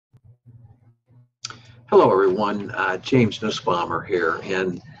Hello, everyone. James Nussbaumer here,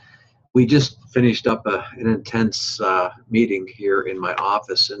 and we just finished up an intense meeting here in my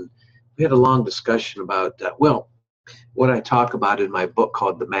office, and we had a long discussion about, what I talk about in my book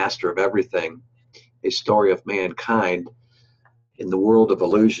called The Master of Everything, a story of mankind in the world of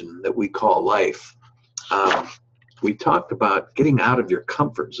illusion that we call life. Um, we talked about getting out of your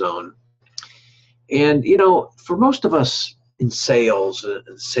comfort zone. And, for most of us in sales,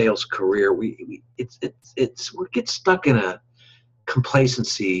 sales career, we get stuck in a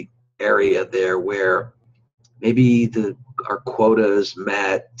complacency area there where maybe our quota is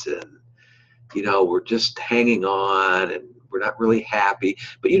met, and we're just hanging on and we're not really happy.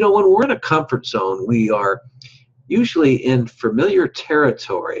 But when we're in a comfort zone, we are usually in familiar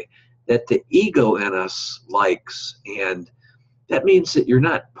territory that the ego in us likes, and that means that you're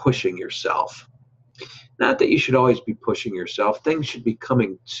not pushing yourself. Not that you should always be pushing yourself. Things should be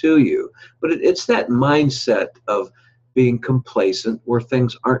coming to you. But it's that mindset of being complacent where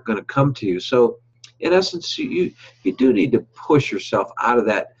things aren't going to come to you. So in essence, you do need to push yourself out of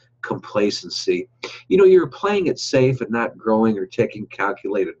that complacency. You're playing it safe and not growing or taking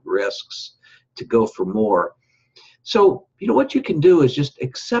calculated risks to go for more. So, what you can do is just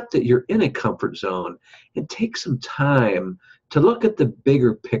accept that you're in a comfort zone and take some time to look at the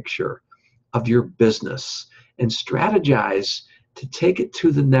bigger picture of your business and strategize to take it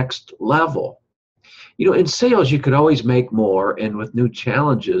to the next level. In sales, you could always make more, and with new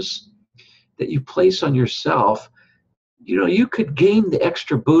challenges that you place on yourself, you could gain the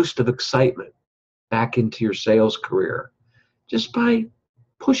extra boost of excitement back into your sales career just by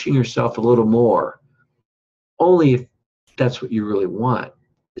pushing yourself a little more. Only if that's what you really want,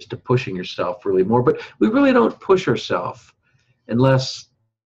 is to pushing yourself really more. But we really don't push ourselves unless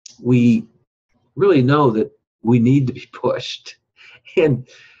we really know that we need to be pushed. And,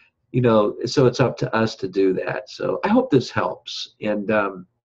 so it's up to us to do that. So I hope this helps, and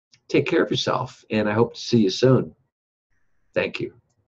take care of yourself, and I hope to see you soon. Thank you.